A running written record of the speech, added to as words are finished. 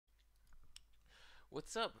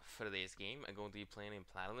What's up? For today's game, I'm going to be playing in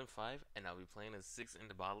Platinum 5, and I'll be playing as Ziggs in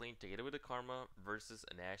the bot lane together with the Karma versus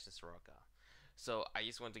an Ashe and Soraka. So I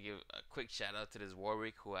just want to give a quick shout out to this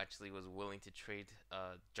Warwick who actually was willing to trade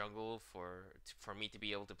jungle for me to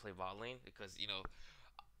be able to play bot lane because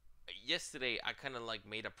yesterday I kind of like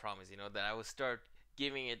made a promise, that I would start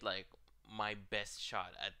giving it like my best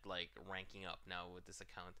shot at like ranking up now with this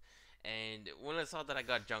account. And when I saw that I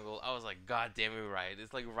got jungle, I was like, God damn it, Riot!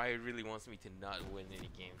 It's like Riot really wants me to not win any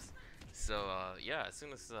games. So yeah, as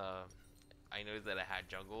soon as I noticed that I had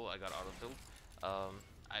jungle, I got autofilled.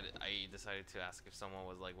 I decided to ask if someone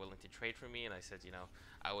was like willing to trade for me, and I said,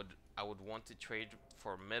 I would want to trade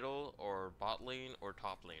for middle or bot lane or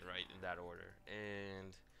top lane, right, in that order.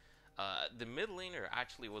 And the mid laner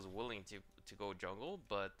actually was willing to go jungle,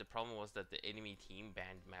 but the problem was that the enemy team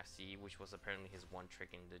banned Massey, which was apparently his one trick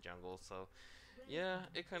in the jungle. So yeah,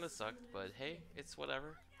 it kind of sucked, but hey, it's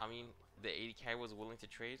whatever. I mean, the 80k was willing to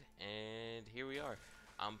trade, and here we are.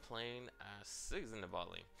 I'm playing Ziggs in the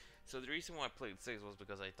bot lane. So the reason why I played Ziggs was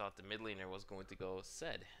because I thought the mid laner was going to go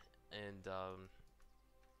Zed, and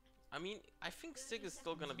I mean, I think Sig is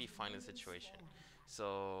still gonna be fine in the situation,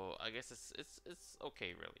 so I guess it's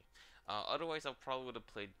okay really. Otherwise, I probably would have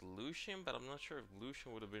played Lucian, but I'm not sure if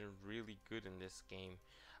Lucian would have been really good in this game.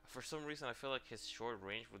 For some reason, I feel like his short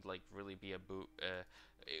range would like really be a boot.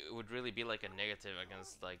 It would really be like a negative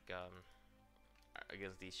against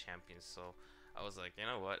against these champions. So I was like, you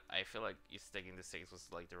know what? I feel like sticking to six was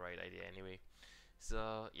like the right idea anyway.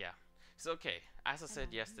 So yeah. So okay, as I said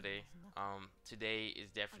yesterday, today is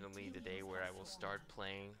definitely the day where I will start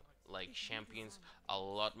playing like champions a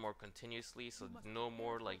lot more continuously. So no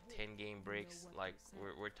more like 10 game breaks. Like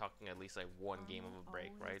we're talking at least like one game of a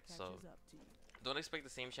break, right? So don't expect the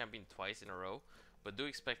same champion twice in a row, but do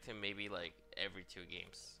expect him maybe like every 2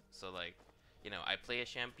 games. So like, I play a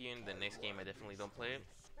champion, the next game I definitely don't play it,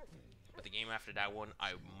 but the game after that one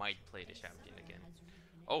I might play the champion again.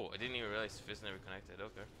 Oh, I didn't even realize Fizz never connected.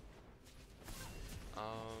 Okay.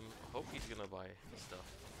 Hope he's gonna buy stuff.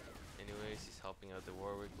 Anyways, he's helping out the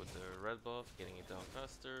Warwick with the red buff, getting it down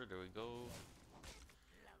faster. There we go.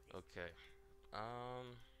 Okay.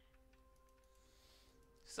 Um.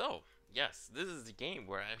 So yes, this is the game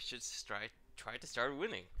where I should try to start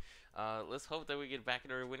winning. Let's hope that we get back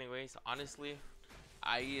in our winning ways. Honestly,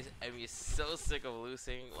 I am just so sick of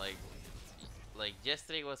losing. Like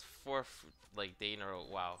yesterday was fourth like day in a row.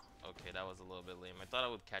 Wow. Okay, that was a little bit lame. I thought I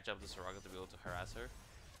would catch up to Soraka to be able to harass her,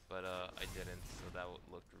 but I didn't. So that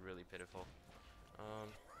looked really pitiful. Um,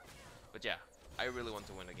 but yeah, I really want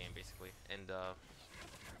to win the game basically, and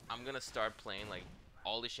I'm gonna start playing like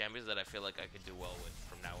all the champions that I feel like I could do well with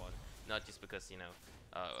from now on. Not just because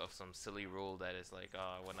of some silly rule that is like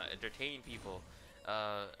I want to entertain people.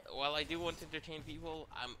 While I do want to entertain people,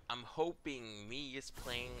 I'm hoping me just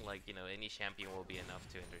playing like any champion will be enough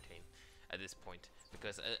to entertain at this point.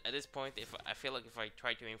 Because at this point, if I feel like if I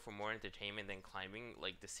try to aim for more entertainment than climbing,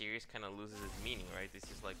 like the series kind of loses its meaning, right? This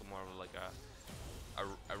is like more of like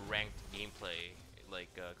a ranked gameplay like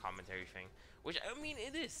commentary thing, which I mean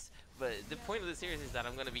it is, but the point of the series is that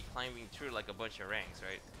I'm gonna be climbing through like a bunch of ranks,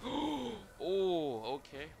 right? Oh,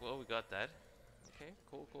 okay, well we got that. Okay,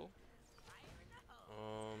 cool, cool.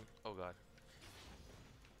 Oh god.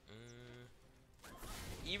 Mm,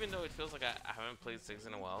 Even though it feels like I haven't played Ziggs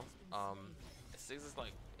in a while, Ziggs is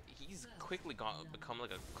like he's quickly become like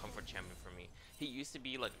a comfort champion for me. He used to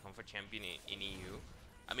be like a comfort champion in EU.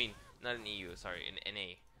 I mean, not in EU, sorry, in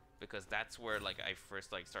NA, because that's where like I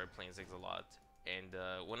first like started playing Ziggs a lot. And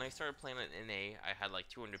when I started playing in NA, I had like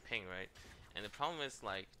 200 ping, right? And the problem is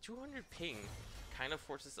like 200 ping kind of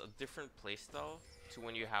forces a different playstyle to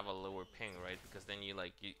when you have a lower ping, right? Because then you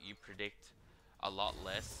predict a lot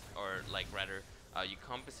less, or like rather, you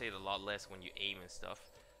compensate a lot less when you aim and stuff.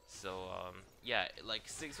 So yeah, like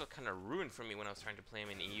Ziggs was kind of ruined for me when I was trying to play him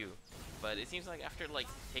in EU. But it seems like after like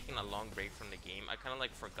taking a long break from the game, I kind of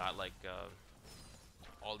like forgot like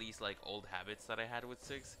all these like old habits that I had with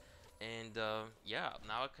Ziggs. And yeah,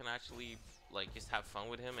 now I can actually like just have fun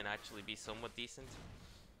with him and actually be somewhat decent.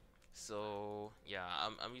 So yeah,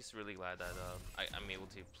 I'm just really glad that I'm able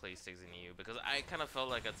to play Ziggs in EU, because I kind of felt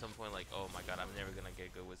like at some point like, oh my god, I'm never gonna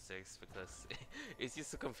get good with Ziggs because it's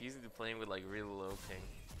just so confusing to play him with like really low ping.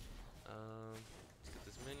 Let's get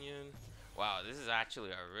this minion. Wow, this is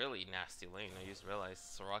actually a really nasty lane. I just realized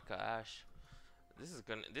Soraka Ashe.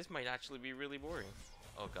 This might actually be really boring.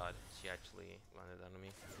 Oh god, she actually landed on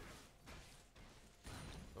me.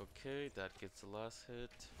 Okay, that gets the last hit.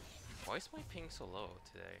 Why is my ping so low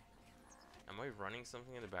today? Am I running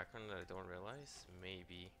something in the background that I don't realize?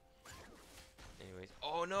 Maybe. Anyways.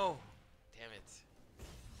 Oh no! Damn it.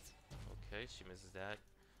 Okay, Okay, she misses that.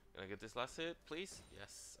 Gonna get this last hit, please.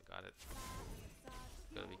 Yes, I got it.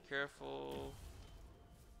 Gotta be careful.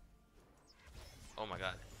 Oh my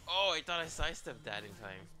god. Oh, I thought I sidestepped that in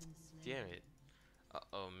time. Damn it.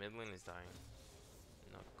 Uh-oh, mid lane is dying.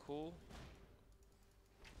 Not cool.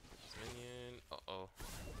 Minion. Uh-oh.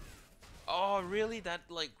 Oh, really? That,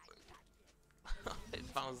 like...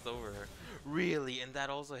 it bounced over her. Really? And that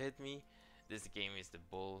also hit me? This game is the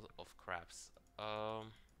bull of craps.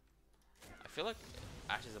 I feel like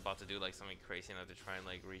Ash is about to do, like, something crazy now to try and,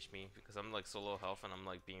 like, reach me. Because I'm, like, so low health and I'm,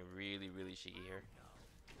 like, being really, really cheeky here.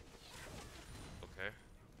 Okay.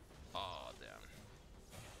 Oh, damn.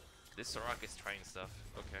 This Soraka is trying stuff.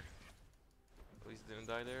 Okay. Please didn't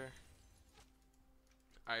die there.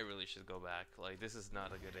 I really should go back. Like, this is not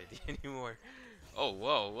a good idea anymore. Oh,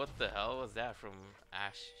 whoa. What the hell was that from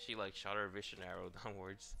Ash? She, like, shot her vision arrow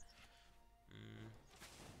downwards.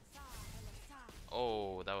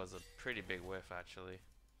 Oh, that was a pretty big whiff, actually.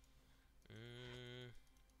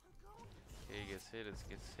 Okay, gets hit. It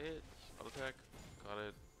gets hit. Auto attack. Got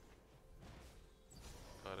it.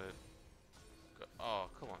 Got it. Oh,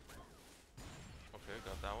 come on. Okay,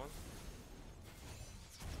 got that one.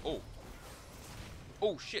 Oh.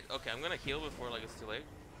 Oh, shit. Okay, I'm gonna heal before, like, it's too late.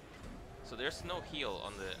 So there's no heal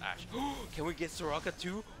on the Ashe. Can we get Soraka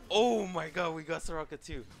too? Oh my god, we got Soraka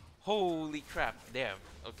too. Holy crap. Damn.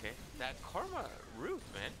 Okay. That Karma root,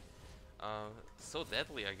 man. So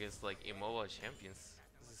deadly against, like, immobile champions.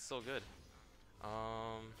 This is so good.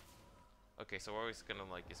 Okay, so we're always gonna,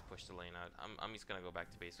 like, just push the lane out. I'm just gonna go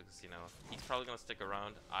back to base because, you know, he's probably gonna stick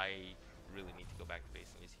around. I really need to go back to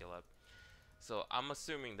base and just heal up. So I'm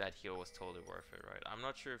assuming that heal was totally worth it, right? I'm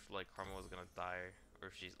not sure if, like, Karma was gonna die, or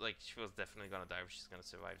if she's, like, she was definitely gonna die if she's gonna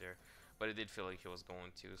survive there. But it did feel like she was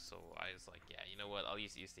going to, so I was like, yeah, you know what? I'll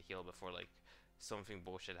use the heal before, like, something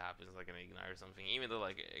bullshit happens, like an ignite or something. Even though,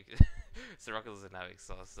 like, Soraka doesn't have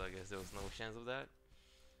exhaust, so I guess there was no chance of that.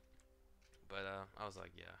 But I was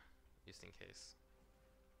like, yeah, just in case.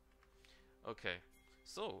 Okay.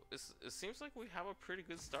 So, it seems like we have a pretty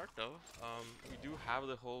good start, though. We do have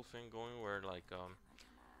the whole thing going where, like,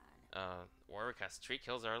 Warwick has 3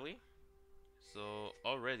 kills early. So,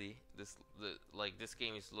 already, this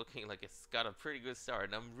game is looking like it's got a pretty good start.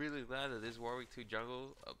 And I'm really glad that there's Warwick 2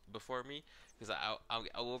 jungle before me. Because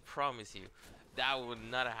I will promise you, that would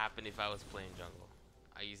not have happened if I was playing jungle.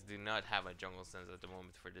 I just do not have a jungle sense at the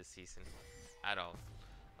moment for this season. At all.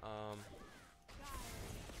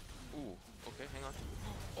 Ooh, okay, hang on.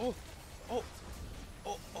 Oh, oh,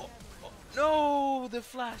 oh, oh, oh, no, the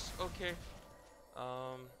flash. Okay.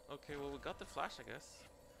 Okay, well, we got the flash, I guess.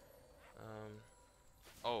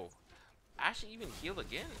 Oh, Ashe even healed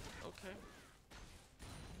again. Okay.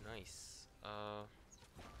 Nice.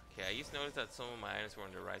 Okay, I just noticed that some of my items were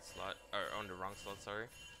on the right slot, or on the wrong slot, sorry.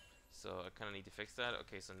 So I kind of need to fix that.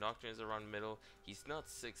 Okay, so Nocturne is around middle. He's not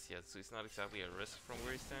 6 yet, so he's not exactly at risk from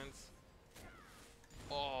where he stands.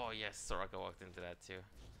 Oh, yes, Soraka walked into that too.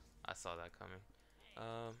 I saw that coming.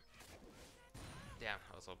 Damn,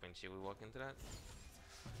 I was hoping she would walk into that.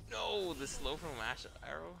 No, the slow from Ashe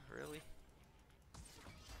arrow, really?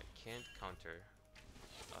 I can't counter.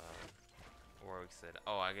 Warwick said.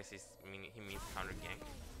 Oh, I guess he means counter gank.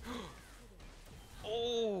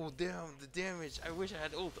 Oh, damn, the damage. I wish I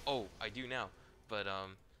had ult. Oh, I do now. But,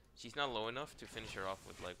 she's not low enough to finish her off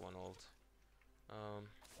with, like, one ult.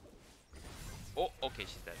 Oh, okay,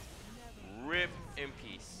 she's dead. Rip in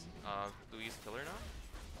peace. Do we use killer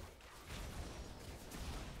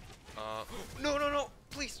now? No, no, no,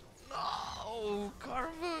 please. No,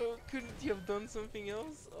 Karma. Couldn't you have done something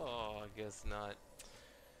else? Oh, I guess not.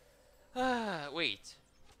 Ah, wait.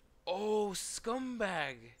 Oh,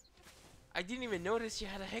 scumbag. I didn't even notice she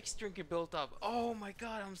had a Hex Drinker built up. Oh my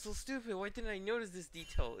god, I'm so stupid. Why didn't I notice this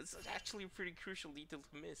detail? It's actually a pretty crucial detail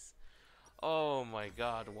to miss. Oh my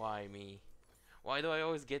god, why me? Why do I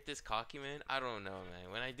always get this cocky, man? I don't know,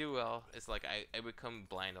 man. When I do well, it's like I become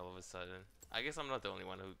blind all of a sudden. I guess I'm not the only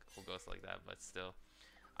one who goes like that, but still.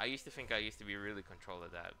 I used to think I used to be really controlled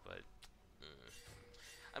at that, but...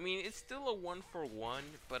 I mean, it's still a 1-for-1,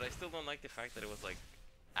 but I still don't like the fact that it was like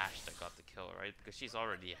Ashe that got the kill, right? Because she's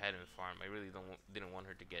already ahead in farm. I really didn't want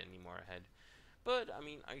her to get any more ahead. But, I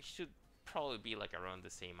mean, I should probably be like around the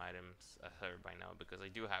same items as her by now, because I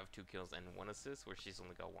do have 2 kills and 1 assist, where she's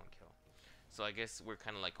only got 1 kill. So I guess we're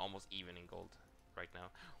kind of like almost even in gold right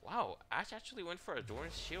now. Wow, Ashe actually went for a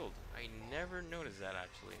Doran's shield. I never noticed that,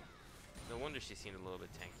 actually. No wonder she seemed a little bit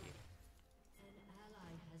tanky.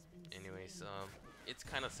 Anyways, it's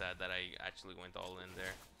kind of sad that I actually went all in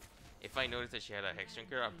there. If I noticed that she had a Hex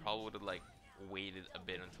Drinker, I probably would have like waited a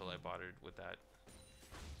bit until I bothered with that.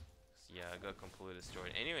 So yeah, I got completely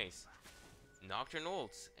destroyed. Anyways, Nocturne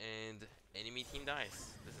ults and enemy team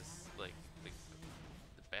dies. This is like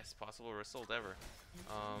the best possible result ever.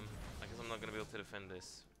 I guess I'm not gonna be able to defend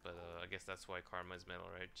this, but I guess that's why Karma is metal,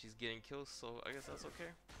 right? She's getting kills, so I guess that's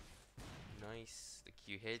okay. Nice. The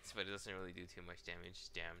Q hits, but it doesn't really do too much damage.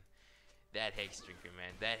 Damn. That Hex Drinker,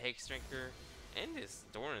 man. That Hex Drinker and this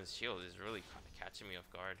Doran's shield is really catching me off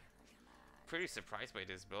guard. Pretty surprised by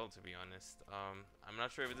this build, to be honest. I'm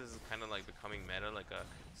not sure if this is kind of like becoming meta, like a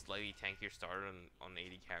slightly tankier starter on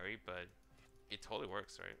AD carry, but it totally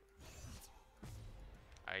works, right?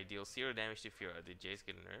 I deal 0 damage to Fiora. Did Jace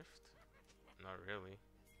get nerfed? Not really.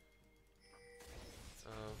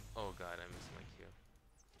 Oh god, I missed my Q.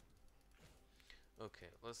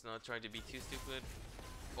 Okay, let's not try to be too stupid.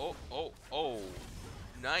 Oh!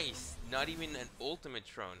 Nice! Not even an ultimate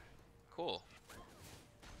Throne. Cool.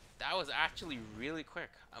 That was actually really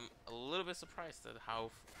quick. I'm a little bit surprised at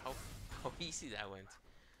how easy that went.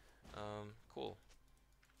 Cool.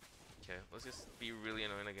 Okay, let's just be really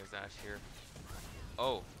annoying against Ashe here.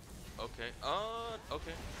 Oh, okay.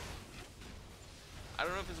 Okay. I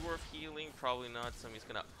don't know if it's worth healing. Probably not. So I'm just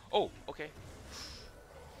gonna. Oh, okay.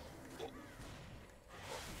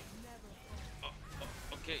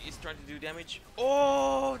 Okay, he's trying to do damage.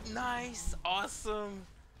 Oh, nice, awesome.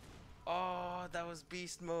 Oh, that was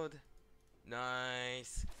beast mode.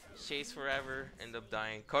 Nice. Chase forever. End up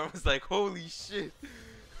dying. Karma's like, holy shit.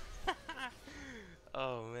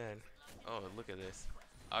 Oh man. Oh, look at this.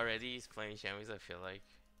 Already he's playing Shammies. I feel like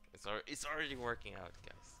it's already working out,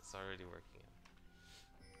 guys. It's already working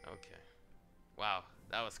out. Okay. Wow,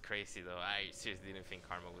 that was crazy though. I seriously didn't think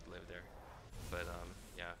Karma would live there. But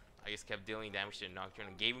yeah. I just kept dealing damage to Nocturne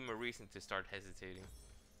and gave him a reason to start hesitating.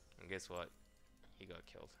 And guess what? He got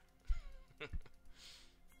killed.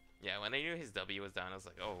 Yeah, when I knew his W was down, I was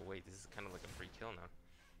like, oh wait, this is kind of like a free kill now.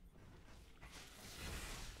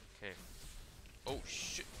 Okay. Oh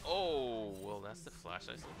shit. Oh, well that's the flash,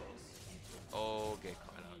 I suppose. Oh, get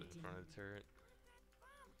caught out in front of the turret.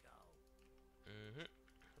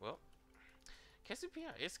 Well,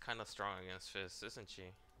 Cassiopeia is kind of strong against Fizz, isn't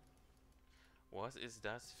she? What is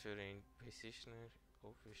that for a positioner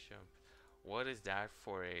OP champ? What is that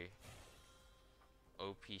for a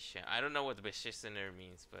OP champ? I don't know what the positioner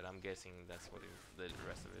means, but I'm guessing that's what the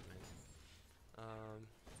rest of it means.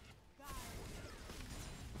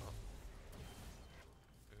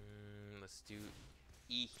 Let's do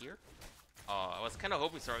E here. Oh, I was kind of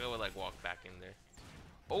hoping Soraka would like walk back in there.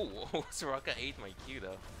 Oh, Soraka ate my Q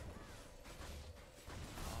though.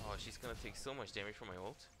 Oh, she's gonna take so much damage from my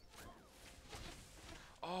ult.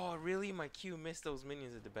 Oh, really? My Q missed those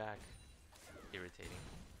minions at the back. Irritating.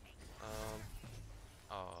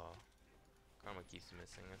 Oh. Karma keeps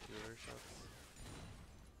missing a few of her shots.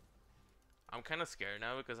 I'm kind of scared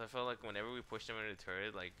now because I felt like whenever we push them into the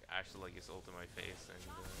turret, like Ashe will like just ult in my face and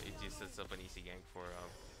it just sets up an easy gank for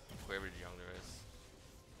whoever the jungler is.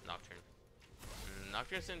 Nocturne.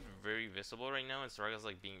 Nocturne isn't very visible right now, and Soraka's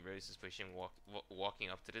like being very suspicious,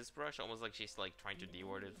 walking up to this brush, almost like she's like trying to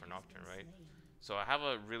deward it for Nocturne, right? So I have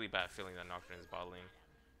a really bad feeling that Nocturne is bottling,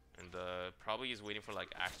 and probably is waiting for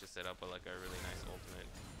like Ashe to set up like a really nice ultimate.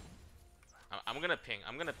 I'm gonna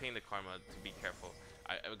ping the Karma to be careful,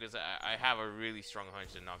 because I have a really strong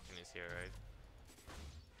hunch that Nocturne is here, right?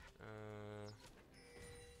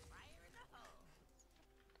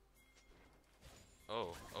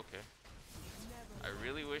 Oh, okay. I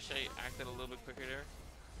really wish I acted a little bit quicker there.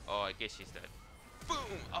 Oh, I guess she's dead. Boom!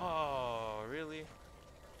 Oh, really?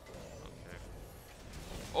 Okay.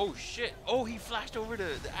 Oh shit! Oh, he flashed over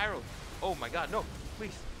the arrow. Oh my god, no!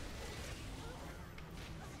 Please.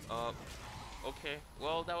 Okay.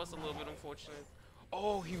 Well, that was a little bit unfortunate.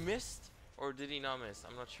 Oh, he missed? Or did he not miss?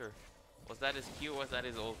 I'm not sure. Was that his Q or was that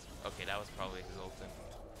his ult? Okay, that was probably his ult then.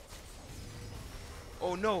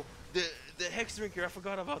 Oh no! The Hex Drinker, I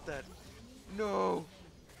forgot about that. No!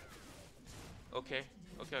 Okay.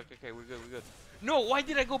 Okay, we're good. No, why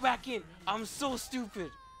did I go back in? I'm so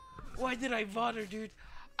stupid. Why did I bother, dude?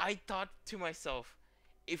 I thought to myself,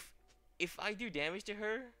 if I do damage to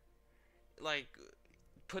her, like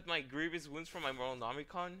put my grievous wounds from my moral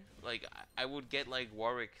Nomicon, like I would get like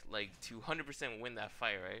Warwick like to 100% win that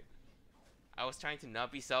fight, right? I was trying to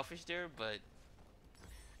not be selfish there, but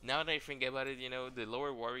now that I think about it, you know, the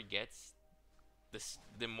lower Warwick gets,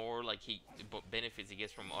 the more like benefits he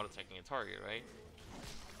gets from auto attacking a target, right?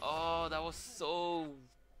 Oh, that was so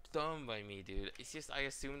dumb by me, dude. It's just I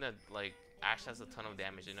assumed that like Ashe has a ton of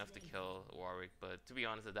damage, enough to kill Warwick, but to be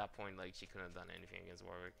honest, at that point, like she couldn't have done anything against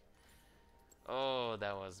Warwick. Oh,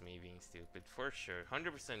 that was me being stupid for sure.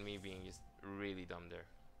 100% me being just really dumb there.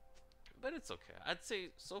 but it's okay. I'd say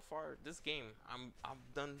so far this game,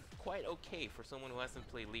 I've done quite okay for someone who hasn't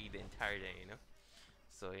played League the entire day, you know.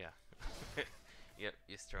 So yeah, yep,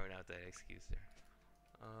 just throwing out that excuse there.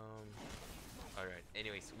 All right.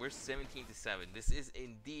 Anyways, we're 17-7. This is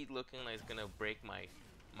indeed looking like it's gonna break my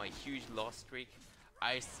huge loss streak.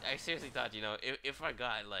 I seriously thought, you know, if I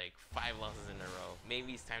got like 5 losses in a row,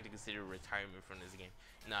 maybe it's time to consider retirement from this game.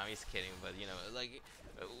 No, I'm just kidding. But you know, like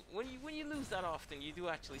when you lose that often, you do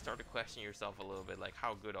actually start to question yourself a little bit, like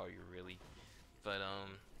how good are you really? But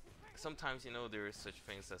sometimes, you know, there is such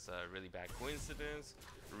things as a really bad coincidence,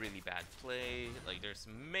 really bad play. Like there's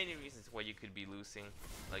many reasons why you could be losing.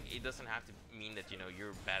 Like it doesn't have to mean that, you know,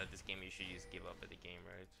 you're bad at this game. You should just give up at the game,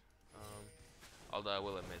 right? Although I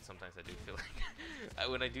will admit, sometimes I do feel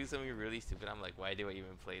like when I do something really stupid, I'm like, why do I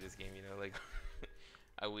even play this game? You know, like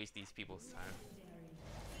I waste these people's time.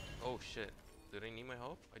 Oh shit! Do they need my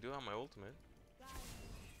help? I do have my ultimate.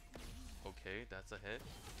 Okay, that's a hit.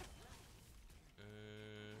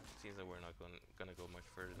 Seems like we're not gonna go much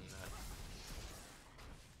further than that.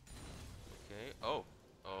 Okay. Oh.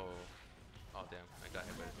 Oh. Oh damn! I got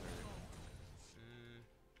hit by the turret.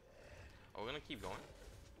 Oh, we're gonna keep going.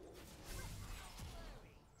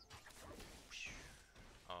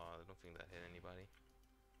 Oh, I don't think that hit anybody.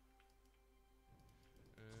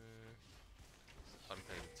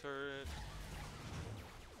 Unplayed turret.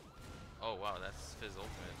 Oh wow, that's Fizz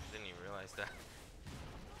ultimate. Didn't even realize that.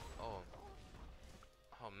 Oh.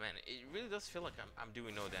 Oh man, it really does feel like I'm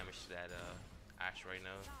doing no damage to that Ashe right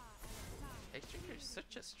now. Extractor is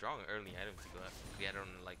such a strong early item to get on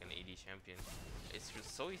like an AD champion. It's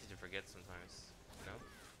just so easy to forget sometimes, you know?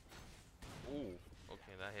 Ooh,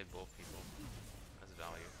 okay, that hit both people. That's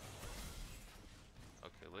value.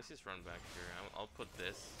 Okay, let's just run back here. I'll put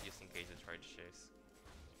this just in case it tries to chase.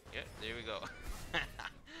 Yeah, there we go.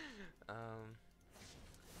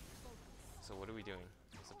 So what are we doing?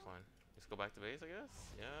 What's the plan? Just go back to base, I guess?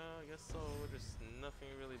 Yeah, I guess so. There's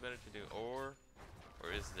nothing really better to do. Or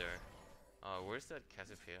is there? Where's that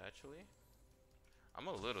Cassiopeia actually? I'm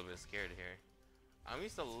a little bit scared here. I'm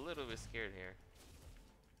just a little bit scared here.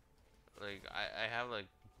 Like, I have like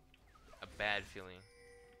a bad feeling.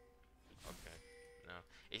 Okay, no.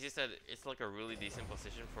 It's just that it's like a really decent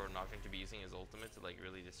position for Nocturne to be using his ultimate to like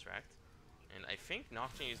really distract. And I think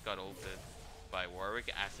Nocturne just got ulted by Warwick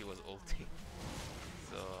as he was ulting.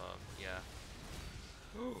 So, yeah.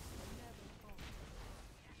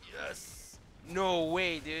 Yes! No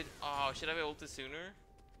way, dude. Oh, should I have ulted sooner?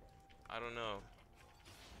 I don't know.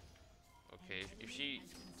 Okay, if she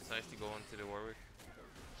decides to go onto the Warwick.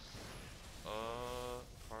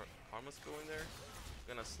 Karma's going there.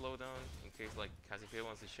 Gonna slow down in case like Cassiopeia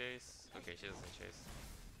wants to chase. Okay, she doesn't chase.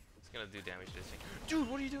 It's gonna do damage to this thing. Dude,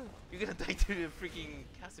 what are you doing? You're gonna die to the freaking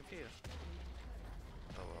Cassiopeia.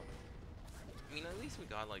 Oh well. I mean, at least we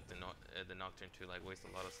got like the Nocturne to like waste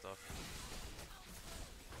a lot of stuff.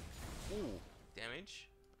 Ooh, damage.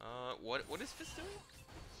 What is Fizz doing?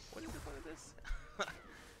 What is the point of this?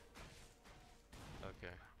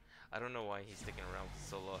 Okay. I don't know why he's sticking around with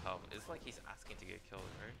so low health. It's like he's asking to get killed,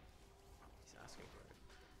 right? He's asking for it.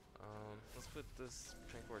 Let's put this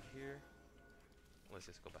trank ward here. Let's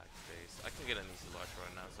just go back to base. I can get an easy launch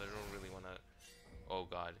right now, so I don't really want to... Oh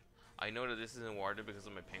god. I know that this isn't warded because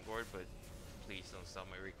of my pink ward, but please don't stop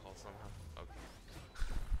my recall somehow. Okay.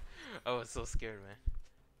 I was so scared, man.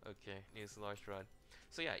 Okay, needs a large rod.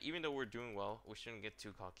 So yeah, even though we're doing well, we shouldn't get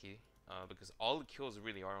too cocky. Because all the kills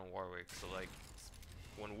really are on Warwick, so like...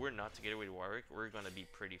 When we're not together with Warwick, we're gonna be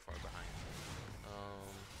pretty far behind.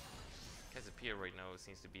 Cassiopeia right now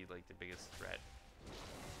seems to be like the biggest threat.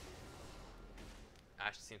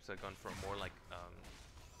 Ashe seems to have gone for a more like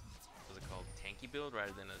what's it called, tanky build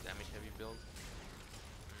rather than a damage heavy build.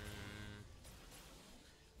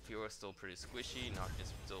 Fiora's still pretty squishy.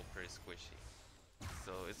 Nocturne's still pretty squishy.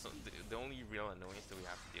 So it's the only real annoyance that we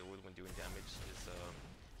have to deal with when doing damage is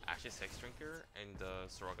Ashe's Hex Drinker and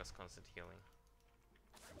Soraga's constant healing.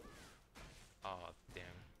 Oh damn.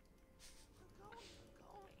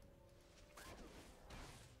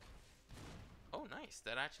 Oh nice,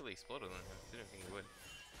 that actually exploded on him. Didn't think it would.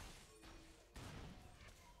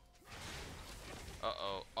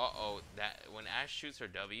 That when Ashe shoots her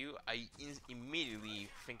W, I immediately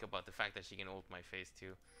think about the fact that she can ult my face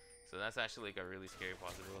too. So that's actually like a really scary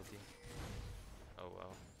possibility. Oh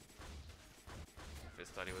well. Fizz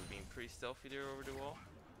thought he was being pretty stealthy there over the wall.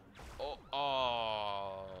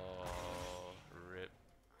 Oh, rip.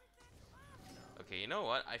 Okay, you know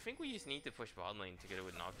what? I think we just need to push bot lane to get it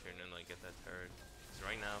with Nocturne and like get that turret. So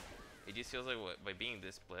right now, it just feels like by being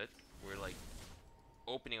this split, we're like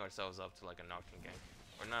opening ourselves up to like a Nocturne gank.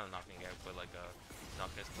 Or not a Nocturne gank, but like a not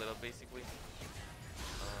gonna split up basically.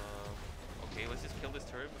 Okay, let's just kill this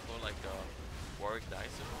turret before like Warwick dies.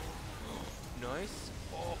 Nice.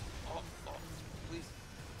 Oh, oh, oh, please.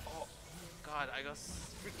 Oh, God, I got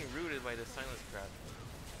freaking rooted by the silence crab.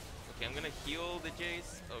 Okay, I'm gonna heal the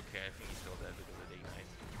Jace. Okay, I think he's still dead because of the ignite.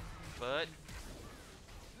 But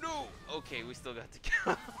no. Okay, we still got the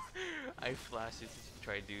kill. I flashed it to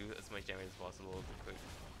try to do as much damage as possible,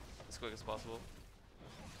 as quick as possible.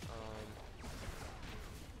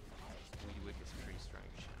 Weewick is pretty strong.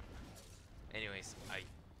 Anyways, I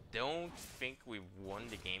don't think we've won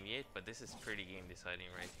the game yet, but this is pretty game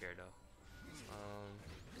deciding right here though.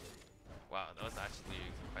 Wow, that was actually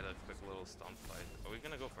quite a quick little stomp fight. Are we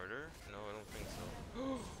gonna go further? No, I don't think so.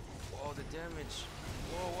 Oh, the damage!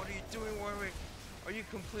 Whoa, what are you doing, Warwick? Are you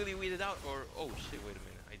completely weeded out, or oh shit? Wait a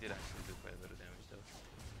minute, I did actually do quite a bit of damage though.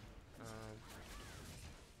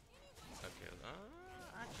 Okay,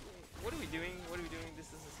 actually, what are we doing? What are we doing?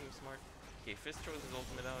 This doesn't seem smart. Okay, Fizz throws his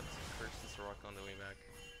ultimate out, first the Soraka on the way back.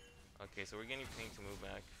 Okay, so we're getting Pink to move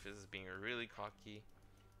back. Fizz is being really cocky.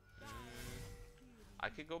 I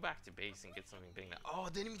could go back to base and get something big now. Oh,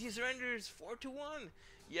 the enemy team surrenders! 4-1!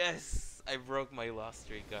 Yes! I broke my loss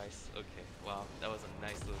streak, guys. Okay, wow, that was a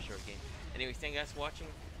nice little short game. Anyways, thank you guys for watching,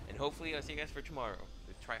 and hopefully I'll see you guys for tomorrow.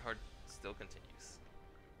 The tryhard still continues.